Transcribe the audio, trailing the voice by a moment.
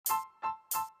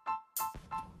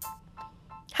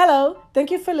Hello,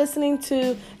 thank you for listening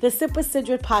to the Sip with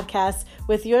Sidrid podcast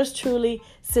with yours truly,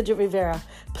 Sidrid Rivera.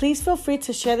 Please feel free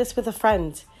to share this with a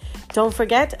friend. Don't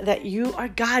forget that you are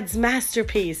God's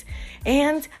masterpiece,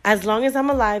 and as long as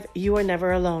I'm alive, you are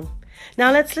never alone.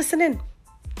 Now let's listen in.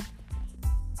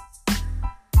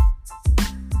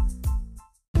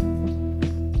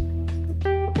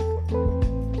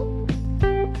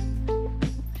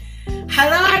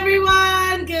 Hello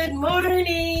everyone, good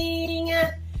morning.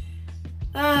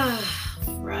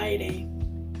 Friday.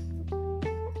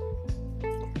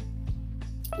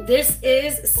 This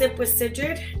is Sip with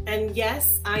Sidrid, and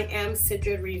yes, I am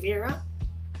Sidrid Rivera,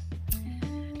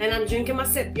 and I'm drinking my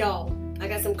sip, y'all. I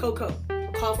got some cocoa,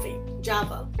 coffee,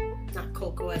 Java, not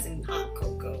cocoa as in hot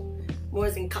cocoa, more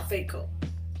as in cafecito.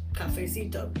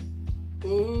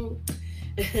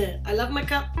 I love my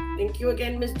cup. Thank you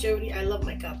again, Miss Jody. I love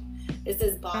my cup. It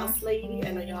says Boss Lady.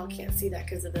 I know y'all can't see that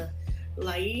because of the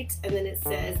light, and then it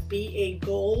says be a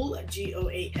goal,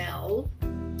 Goal,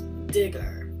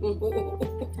 digger.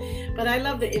 But I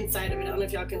love the inside of it. I don't know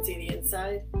if y'all can see the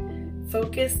inside.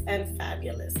 Focus and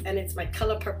fabulous, and it's my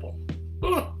color purple.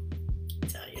 I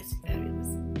tell you, it's fabulous.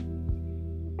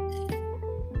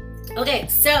 Okay,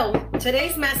 so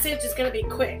today's message is gonna be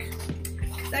quick.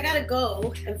 I gotta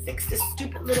go and fix this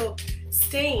stupid little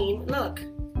stain. Look,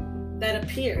 that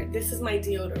appeared. This is my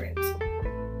deodorant.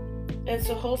 And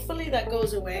so hopefully that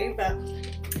goes away, but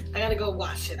I gotta go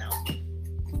wash it out.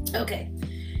 Okay,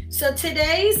 so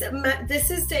this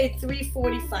is day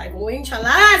 345.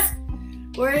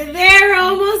 We're there,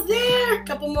 almost there. A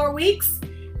couple more weeks,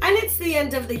 and it's the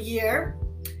end of the year.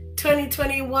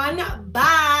 2021,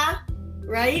 bye,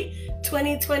 right?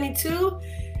 2022,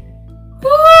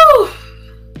 woo!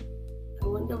 I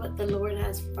wonder what the Lord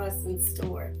has for us in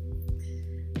store.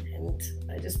 And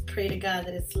I just pray to God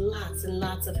that it's lots and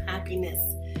lots of happiness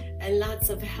and lots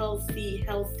of healthy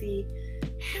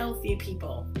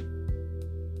people,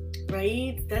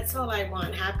 right? That's all I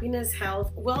want. Happiness,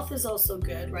 health. Wealth is also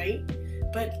good, right?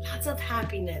 But lots of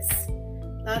happiness,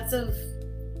 lots of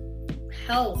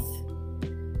health,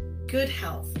 good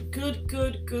health, good,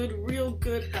 real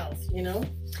good health, you know?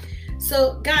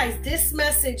 So guys, this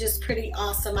message is pretty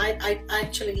awesome. I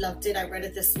actually loved it. I read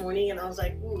it this morning and I was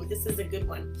like, ooh, this is a good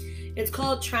one. It's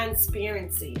called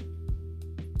transparency.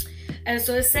 And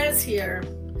so it says here,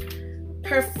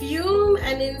 perfume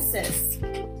and incense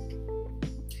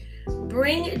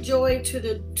bring joy to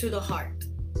the heart.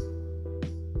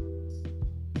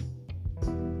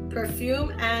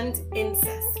 Perfume and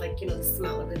incense, like, you know, the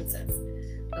smell of incense.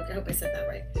 Okay, I hope I said that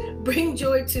right. Bring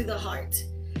joy to the heart.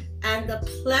 And the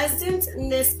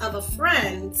pleasantness of a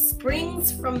friend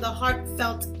springs from the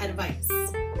heartfelt advice.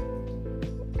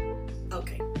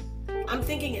 Okay. I'm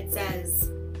thinking it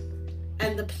says,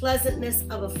 and the pleasantness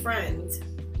of a friend,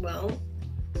 well,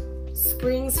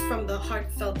 springs from the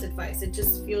heartfelt advice. It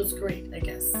just feels great, I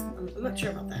guess. I'm not sure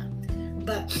about that.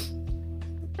 But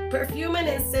perfume and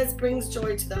incense brings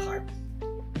joy to the heart.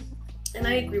 And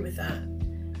I agree with that.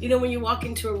 You know, when you walk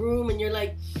into a room and you're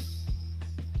like,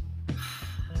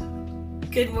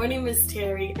 good morning, Miss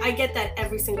Terry. I get that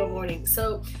every single morning.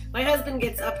 So my husband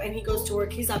gets up and he goes to work.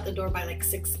 He's out the door by like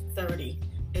 6:30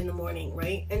 in the morning,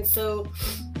 right? And so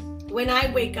when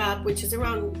I wake up, which is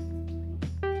around,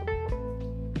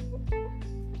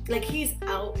 like, he's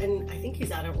out, and I think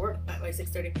he's out at work by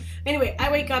 6:30. Anyway,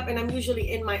 I wake up and I'm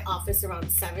usually in my office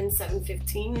around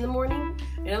 7:15 in the morning,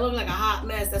 and I look like a hot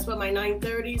mess. That's what my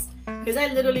 9:30s, because I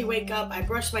literally wake up, I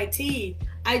brush my teeth,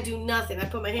 I do nothing. I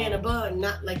put my hair in a bun,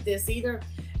 not like this either.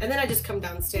 And then I just come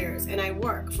downstairs and I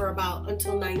work for about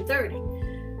until 9:30.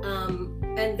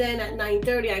 And then at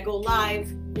 9:30 I go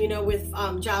live, you know, with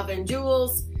Java and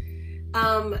Jules.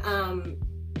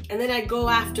 And then I go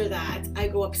after that. I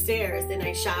go upstairs, then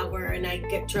I shower and I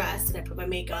get dressed and I put my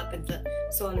makeup and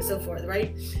so on and so forth,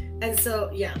 right? And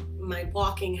so, yeah, my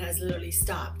walking has literally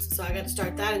stopped. So I got to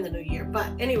start that in the new year.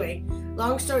 But anyway,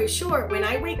 long story short, when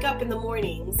I wake up in the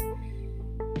mornings,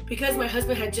 because my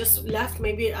husband had just left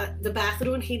maybe the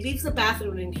bathroom, he leaves the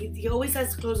bathroom and he always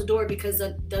has to close the door because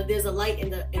there's a light in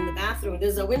the bathroom.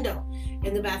 There's a window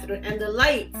in the bathroom, and the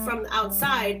light from the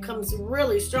outside comes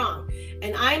really strong.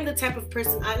 And I'm the type of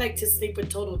person, I like to sleep with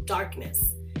total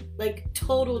darkness, like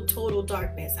total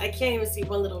darkness. I can't even see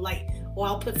one little light, or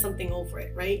I'll put something over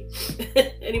it, right?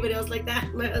 Anybody else like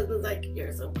that? My husband's like,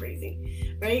 you're so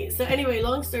crazy, right? So anyway,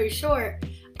 long story short,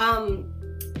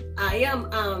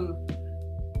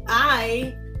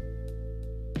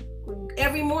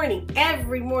 every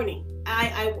morning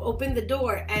I open the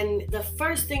door, and the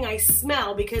first thing I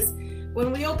smell, because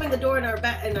when we open the door in our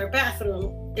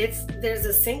bathroom, there's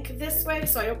a sink this way,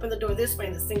 so I open the door this way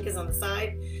and the sink is on the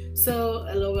side. So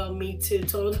LOL, me too,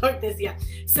 total darkness. Yeah,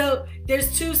 so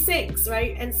there's two sinks,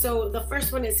 right? And so the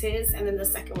first one is his and then the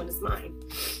second one is mine.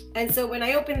 And so when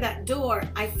I open that door,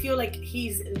 I feel like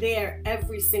he's there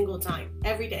every single time,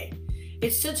 every day.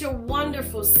 It's such a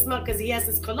wonderful smell because he has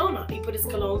his cologne on. He put his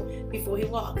cologne before he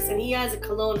walks, and he has a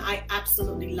cologne I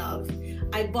absolutely love.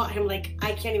 I bought him, like,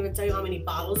 I can't even tell you how many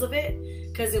bottles of it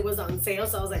because it was on sale.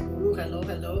 So I was like, ooh, hello,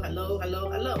 hello, hello,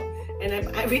 hello, hello. And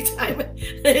every time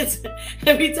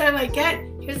I get,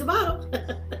 here's a bottle,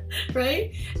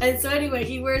 right? And so anyway,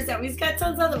 he wears that. He's got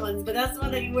tons of other ones, but that's the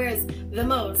one that he wears the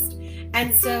most.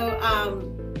 And so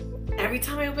every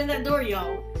time I open that door,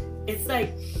 y'all, it's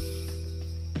like,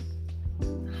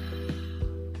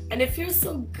 and it feels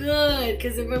so good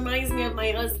because it reminds me of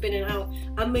my husband and how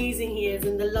amazing he is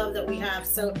and the love that we have.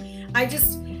 So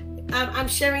I'm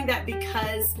sharing that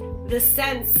because the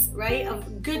sense, right,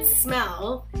 of good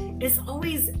smell is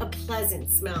always a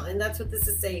pleasant smell. And that's what this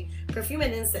is saying. Perfume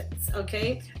and incense,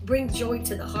 okay, bring joy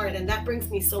to the heart. And that brings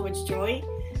me so much joy.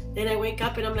 Then I wake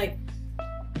up and I'm like,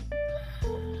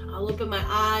 I'll open my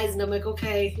eyes and I'm like,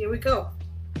 okay, here we go.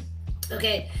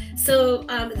 Okay, so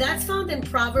that's found in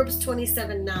Proverbs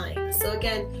 27:9. So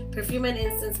again, perfume and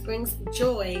incense brings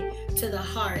joy to the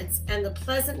hearts and the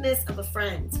pleasantness of a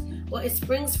friend. Well, it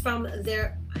springs from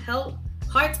their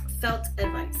heartfelt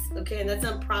advice. Okay, and that's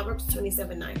on Proverbs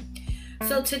 27:9.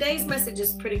 So today's message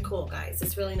is pretty cool, guys.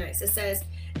 It's really nice. It says,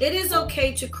 it is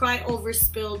okay to cry over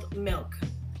spilled milk.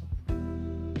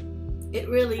 It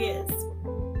really is.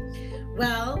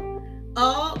 Well,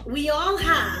 we all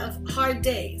have hard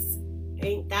days.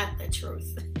 Ain't that the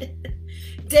truth?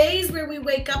 Days where we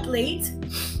wake up late,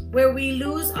 where we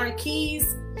lose our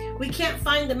keys, we can't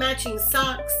find the matching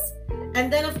socks,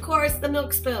 and then of course the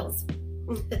milk spills.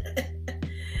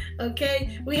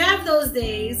 Okay, we have those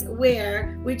days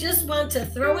where we just want to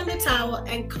throw in the towel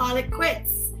and call it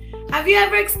quits. Have you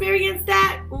ever experienced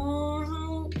that?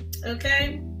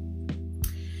 Okay.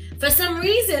 For some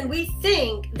reason, we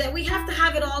think that we have to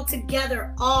have it all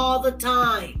together all the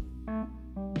time.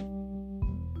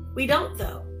 We don't,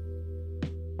 though.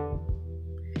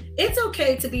 It's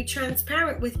okay to be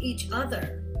transparent with each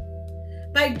other.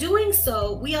 By doing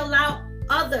so, we allow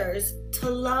others to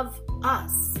love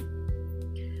us,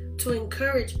 to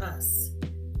encourage us,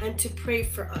 and to pray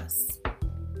for us.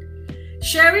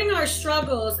 Sharing our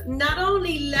struggles not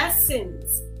only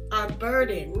lessens our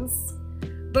burdens,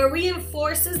 but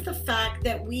reinforces the fact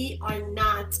that we are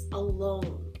not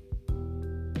alone.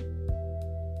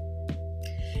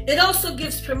 It also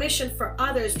gives permission for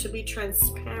others to be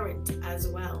transparent as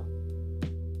well.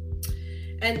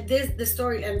 And the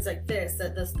story ends like this,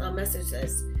 that the message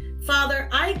says, Father,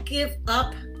 I give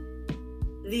up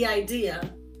the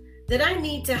idea that I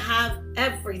need to have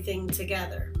everything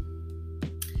together.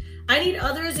 I need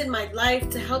others in my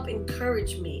life to help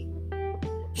encourage me.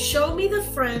 Show me the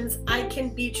friends I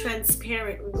can be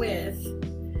transparent with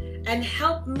and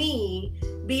help me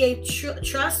be a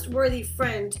trustworthy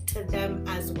friend to them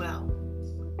as well.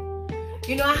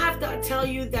 You know, I have to tell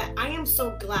you that I am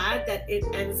so glad that it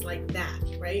ends like that,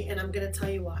 right? And I'm going to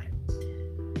tell you why.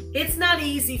 It's not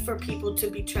easy for people to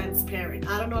be transparent.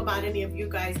 I don't know about any of you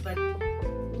guys, but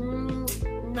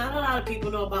not a lot of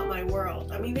people know about my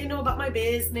world. I mean, they know about my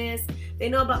business. They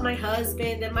know about my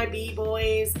husband and my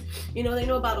B-boys. You know, they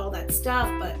know about all that stuff,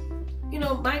 but you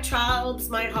know, my trials,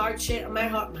 my hardships,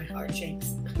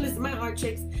 listen, my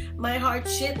hardships,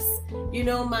 you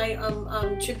know, my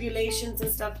tribulations and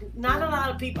stuff. Not a lot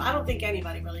of people, I don't think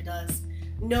anybody really does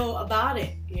know about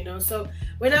it, you know. So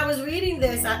when I was reading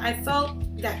this, I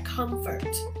felt that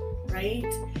comfort, right?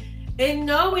 And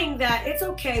knowing that it's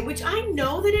okay, which I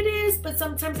know that it is, but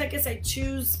sometimes I guess I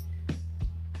choose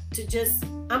to just,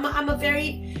 I'm a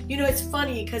very, you know, it's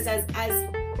funny because as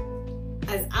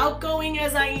outgoing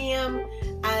as I am,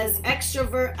 as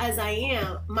extrovert as I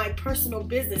am, my personal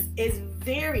business is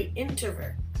very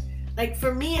introvert. Like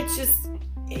for me,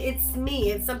 it's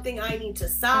me. It's something I need to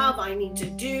solve. I need to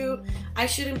do. I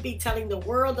shouldn't be telling the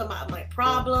world about my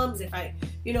problems, if I,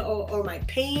 you know, or my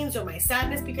pains or my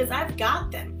sadness, because I've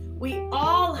got them. We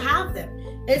all have them.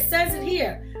 It says it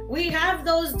here. We have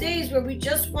those days where we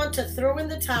just want to throw in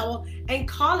the towel and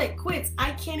call it quits.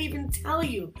 I can't even tell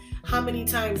you how many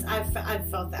times I've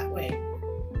felt that way.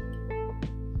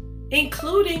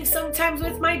 Including sometimes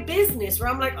with my business where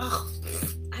I'm like, oh,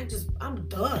 I'm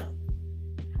done.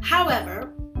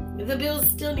 However, the bills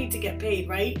still need to get paid,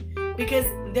 right? Because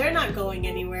they're not going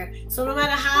anywhere. So no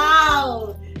matter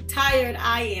how tired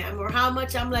I am, or how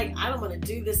much I'm like, I don't want to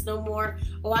do this no more,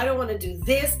 or I don't want to do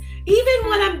this. Even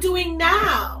what I'm doing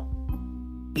now,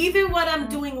 even what I'm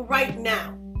doing right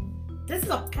now. This is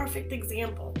a perfect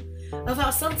example of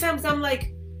how sometimes I'm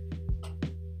like,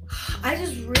 I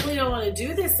just really don't want to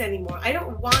do this anymore. I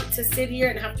don't want to sit here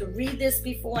and have to read this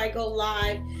before I go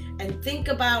live and think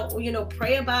about,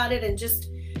 pray about it, and just,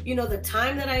 the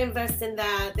time that I invest in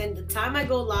that, then the time I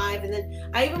go live. And then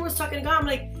I even was talking to God, I'm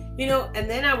like, and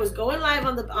then I was going live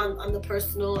on the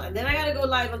personal, and then I got to go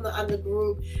live on the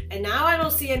group. And now I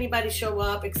don't see anybody show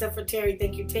up except for Terry.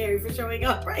 Thank you, Terry, for showing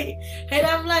up, right? And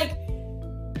I'm like,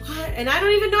 what? And I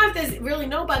don't even know if there's really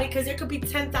nobody, because there could be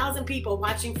 10,000 people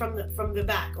watching from the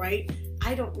back, right?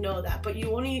 I don't know that, but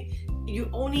you only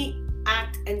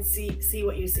act and see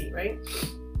what you see, right?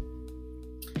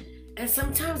 And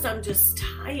sometimes I'm just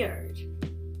tired.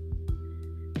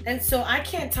 And so I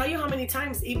can't tell you how many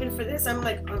times, even for this, I'm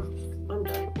like, I'm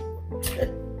done.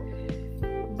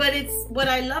 But it's what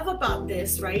I love about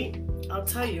this, right? I'll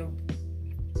tell you,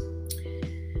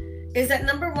 is that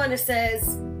number one, it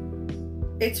says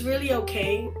it's really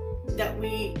okay that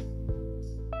we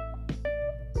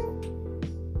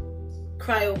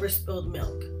cry over spilled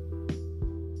milk.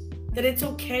 That it's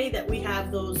okay that we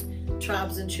have those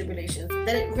trials and tribulations.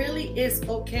 That it really is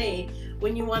okay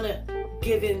when you want to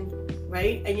give in,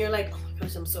 right? And you're like, oh my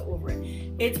gosh, I'm so over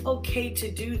it. It's okay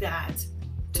to do that,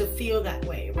 to feel that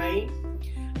way, right?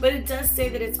 But it does say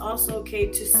that it's also okay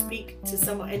to speak to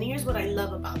someone. And here's what I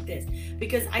love about this,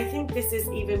 because I think this is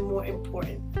even more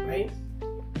important, right?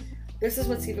 This is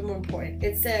what's even more important.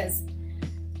 It says,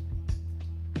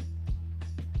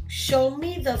 show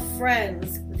me the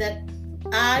friends that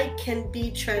I can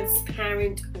be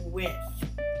transparent with,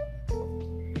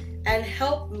 and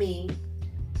help me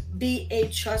be a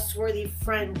trustworthy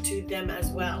friend to them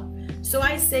as well. So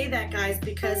I say that, guys,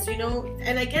 because,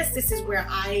 and I guess this is where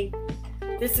I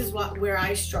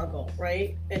struggle,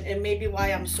 right? And maybe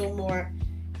why I'm so more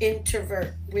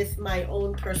introvert with my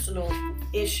own personal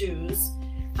issues,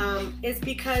 is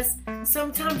because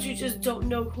sometimes you just don't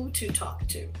know who to talk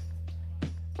to.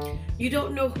 You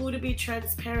don't know who to be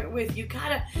transparent with. You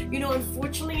gotta,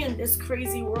 unfortunately in this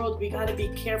crazy world, we gotta be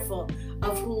careful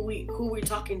of who we're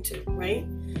talking to, right?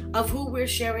 Of who we're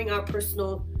sharing our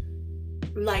personal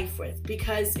life with.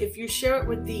 Because if you share it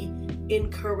with the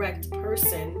incorrect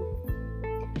person,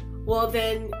 well,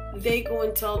 then they go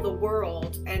and tell the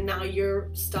world, and now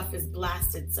your stuff is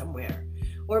blasted somewhere,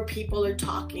 or people are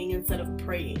talking instead of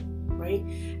praying, right?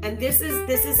 And this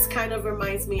is kind of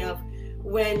reminds me of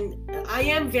when I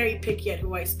am very picky at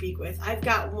who I speak with. I've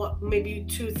got maybe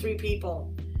 2-3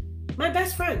 people, my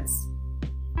best friends.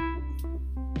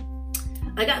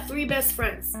 I got 3 best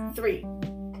friends, 3.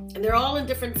 And they're all in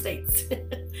different states,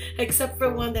 except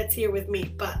for one that's here with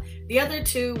me. But the other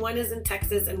 2, one is in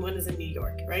Texas and one is in New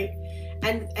York, right?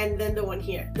 And then the one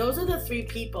here. Those are the 3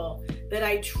 people that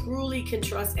I truly can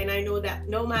trust. And I know that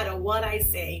no matter what I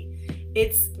say,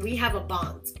 we have a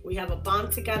bond. We have a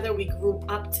bond together. We grew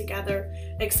up together,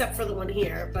 except for the one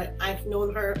here. But I've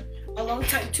known her a long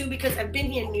time too, because I've been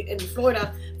here in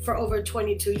Florida for over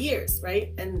 22 years,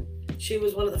 right? And she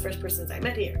was one of the first persons I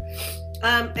met here.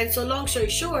 And so long story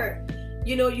short,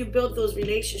 you build those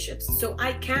relationships. So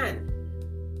I can.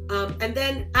 And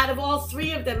then out of all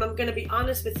 3 of them, I'm going to be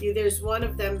honest with you, there's one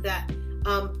of them that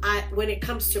when it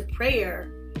comes to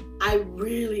prayer, I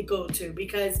really go to,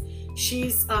 because she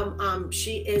is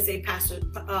a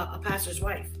pastor's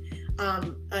wife,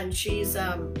 and she's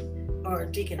or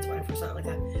deacon's wife or something like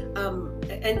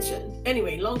that.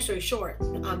 Anyway, long story short,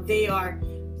 they are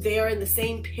in the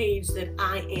same page that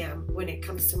I am when it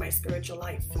comes to my spiritual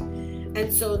life,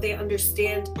 and so they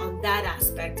understand on that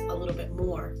aspect a little bit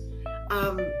more.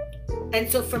 And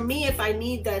so for me, if I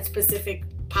need that specific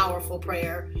powerful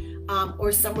prayer,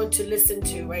 or someone to listen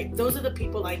to, right? Those are the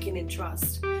people I can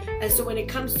entrust. And so when it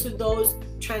comes to those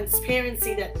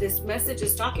transparency that this message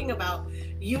is talking about,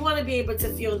 you want to be able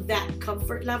to feel that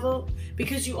comfort level,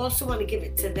 because you also want to give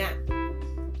it to them,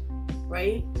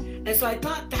 right? And so I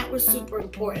thought that was super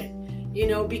important,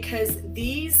 because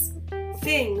these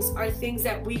things are things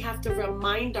that we have to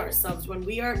remind ourselves when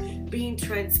we are being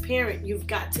transparent. You've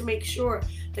got to make sure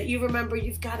that you remember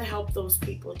you've got to help those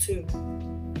people too.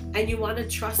 And you want to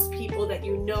trust people that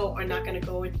are not going to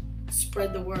go and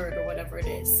spread the word or whatever it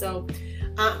is. So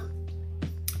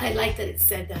I like that it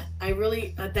said that. I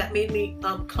really, that made me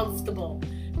comfortable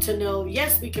to know,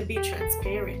 yes, we can be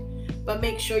transparent, but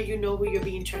make sure you know who you're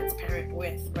being transparent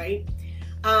with, right?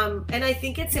 And I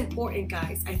think it's important,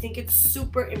 guys. I think it's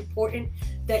super important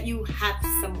that you have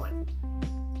someone.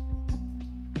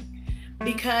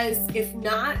 Because if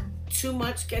not, too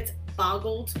much gets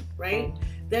boggled, right?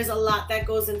 There's a lot that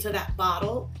goes into that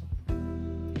bottle.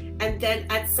 And then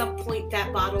at some point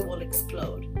that bottle will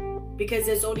explode because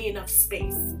there's only enough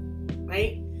space,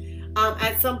 right?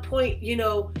 At some point, you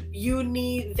know, you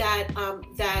need that,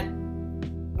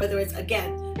 whether it's,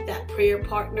 again, that prayer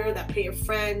partner, that prayer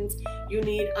friend, you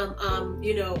need,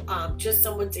 just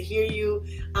someone to hear you.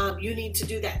 You need to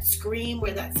do that scream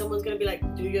where that someone's going to be like,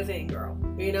 do your thing, girl,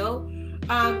 you know?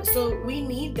 So we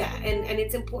need that. And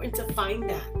it's important to find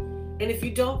that. And if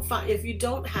you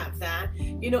don't have that,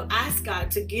 you know, ask God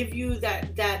to give you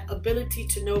that ability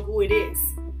to know who it is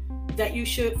that you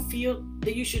should feel,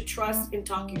 that you should trust in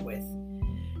talking with.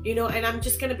 You know, and I'm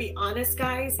just going to be honest,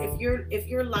 guys, if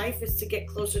your life is to get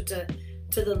closer to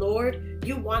the Lord,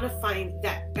 you want to find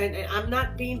that, and I'm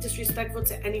not being disrespectful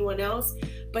to anyone else,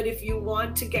 but if you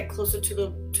want to get closer to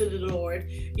the Lord,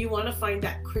 you want to find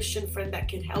that Christian friend that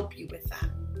can help you with that,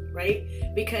 right?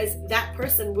 Because that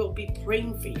person will be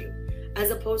praying for you, as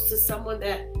opposed to someone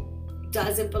that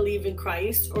doesn't believe in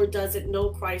Christ or doesn't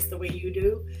know Christ the way you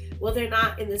do. Well, they're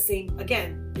not in the same,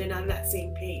 again, they're not on that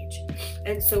same page.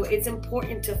 And so it's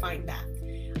important to find that.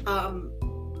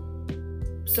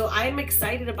 So I'm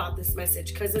excited about this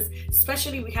message because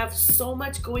especially we have so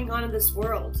much going on in this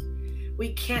world.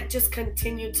 We can't just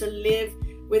continue to live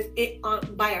with it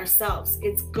by ourselves.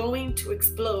 It's going to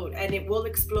explode, and it will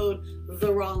explode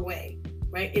the wrong way,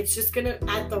 right? It's just going to,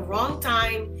 at the wrong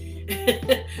time,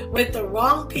 with the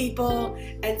wrong people.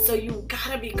 And so you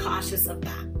got to be cautious of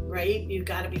that, right? You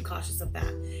got to be cautious of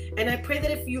that. And I pray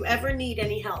that if you ever need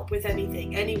any help with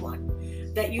anything, anyone,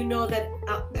 that you know that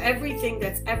everything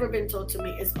that's ever been told to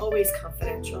me is always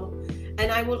confidential. And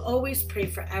I will always pray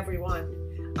for everyone.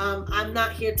 I'm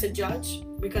not here to judge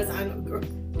because I'm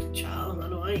a child. I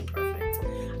know I ain't perfect.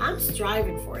 I'm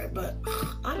striving for it, but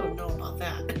I don't know about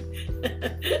that.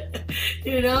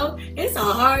 You know, it's a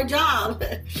hard job.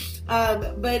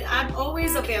 But I'm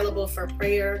always available for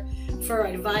prayer, for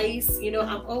advice. You know,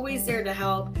 I'm always there to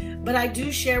help. But I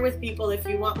do share with people, if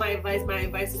you want my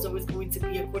advice is always going to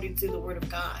be according to the Word of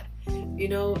God. You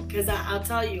know, because I'll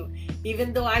tell you,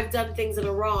 even though I've done things that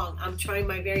are wrong, I'm trying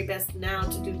my very best now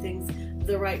to do things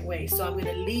the right way. So I'm going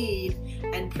to lead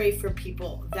and pray for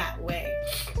people that way.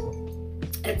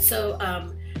 And so,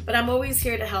 but I'm always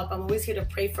here to help. I'm always here to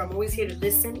pray for. I'm always here to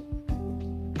listen.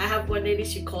 I have one lady,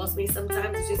 she calls me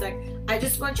sometimes and she's like, I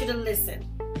just want you to listen.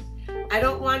 I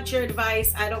don't want your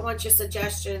advice. I don't want your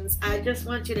suggestions. I just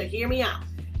want you to hear me out.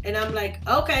 And I'm like,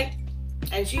 okay.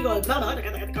 And she goes, blah, blah,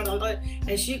 blah, blah,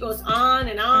 and she goes on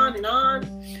and on and on.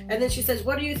 And then she says,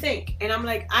 what do you think? And I'm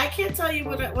like, I can't tell you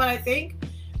what I think.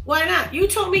 Why not? You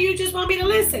told me you just want me to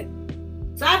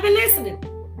listen. So I've been listening.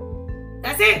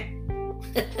 That's it.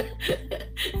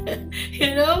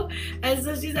 You know? And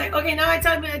so she's like, okay, now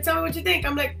tell me what you think.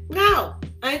 I'm like, no,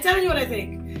 I ain't telling you what I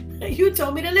think. You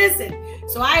told me to listen.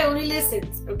 So I only listened.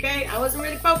 Okay? I wasn't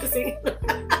really focusing.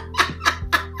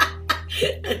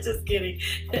 Just kidding.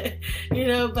 You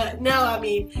know, but no, I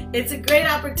mean, it's a great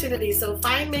opportunity. So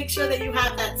make sure that you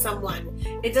have that someone.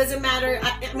 It doesn't matter.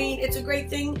 I mean, it's a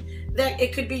great thing that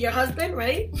it could be your husband,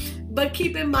 right? But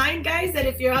keep in mind, guys, that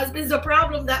if your husband's a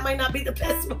problem, that might not be the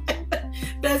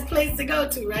best place to go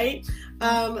to, right?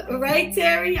 Right,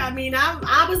 Terry? I mean,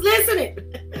 I was listening.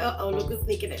 Uh-oh, look who's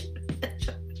sneaking in.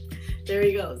 There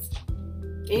he goes.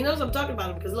 And he knows I'm talking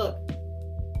about him because look,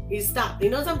 he stopped. He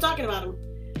knows I'm talking about him.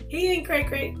 He ain't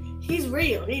cray-cray. He's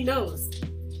real. He knows.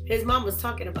 His mom was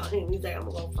talking about him. He's like, I'm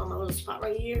going to find my little spot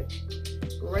right here,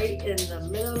 right in the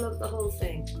middle of the whole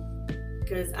thing,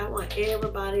 because I want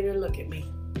everybody to look at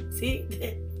me. See?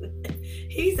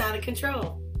 He's out of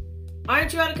control.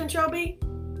 Aren't you out of control, B?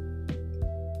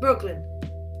 Brooklyn,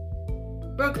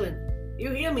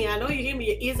 you hear me. I know you hear me.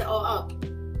 Your ears are all up.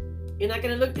 You're not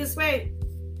going to look this way.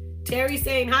 Terry's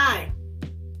saying hi.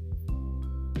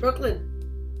 Brooklyn.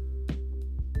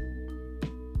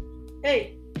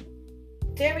 Hey,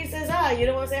 Terry says hi. You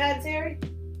don't want to say hi to Terry?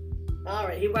 All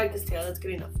right, he wagged his tail. That's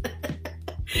good enough.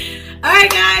 All right,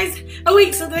 guys. A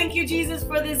week. So thank you, Jesus,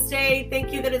 for this day.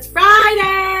 Thank you that it's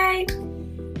Friday.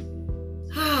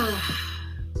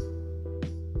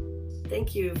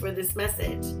 Thank you for this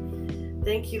message.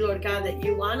 Thank you, Lord God, that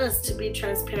you want us to be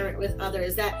transparent with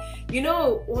others. That, you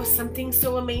know, was something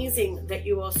so amazing that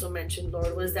you also mentioned,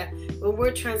 Lord, was that when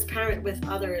we're transparent with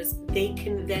others, they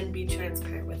can then be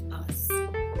transparent with us.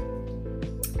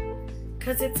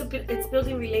 Because it's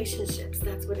building relationships.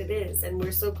 That's what it is. And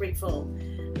we're so grateful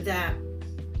that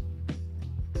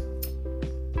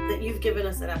you've given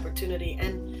us that opportunity.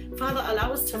 And Father,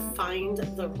 allow us to find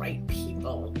the right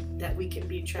people that we can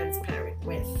be transparent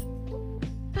with.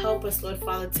 Help us, Lord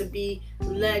Father, to be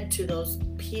led to those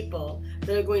people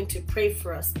that are going to pray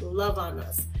for us, love on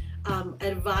us,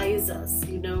 advise us,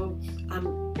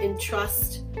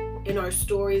 entrust in our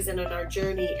stories and in our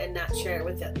journey and not share it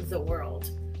with the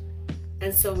world.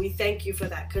 And so we thank you for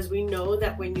that, because we know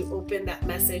that when you open that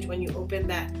message, when you open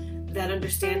that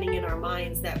understanding in our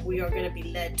minds, that we are going to be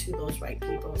led to those right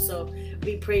people. So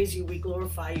we praise you, we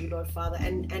glorify you, Lord Father,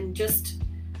 and just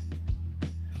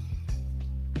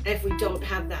if we don't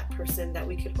have that person, that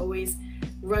we could always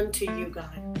run to you,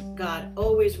 God,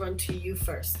 always run to you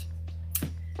first.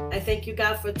 I thank you,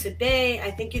 God, for today.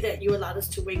 I thank you that you allowed us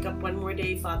to wake up one more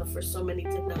day, Father, for so many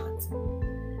did not.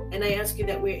 And I ask you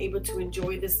that we're able to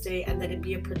enjoy this day and that it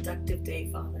be a productive day,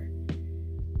 Father.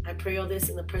 I pray all this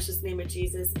in the precious name of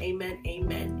Jesus. Amen,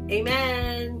 amen,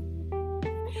 amen.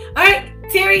 All right,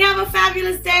 Terry, have a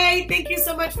fabulous day. Thank you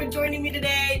so much for joining me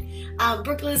today.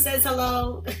 Brooklyn says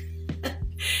hello.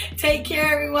 Take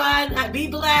care, everyone. Be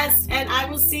blessed. And I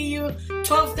will see you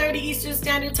 12:30 Eastern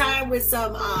Standard Time with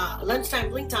some lunchtime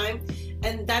blink time.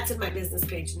 And that's in my business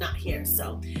page, not here.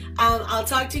 So I'll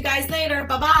talk to you guys later.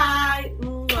 Bye-bye.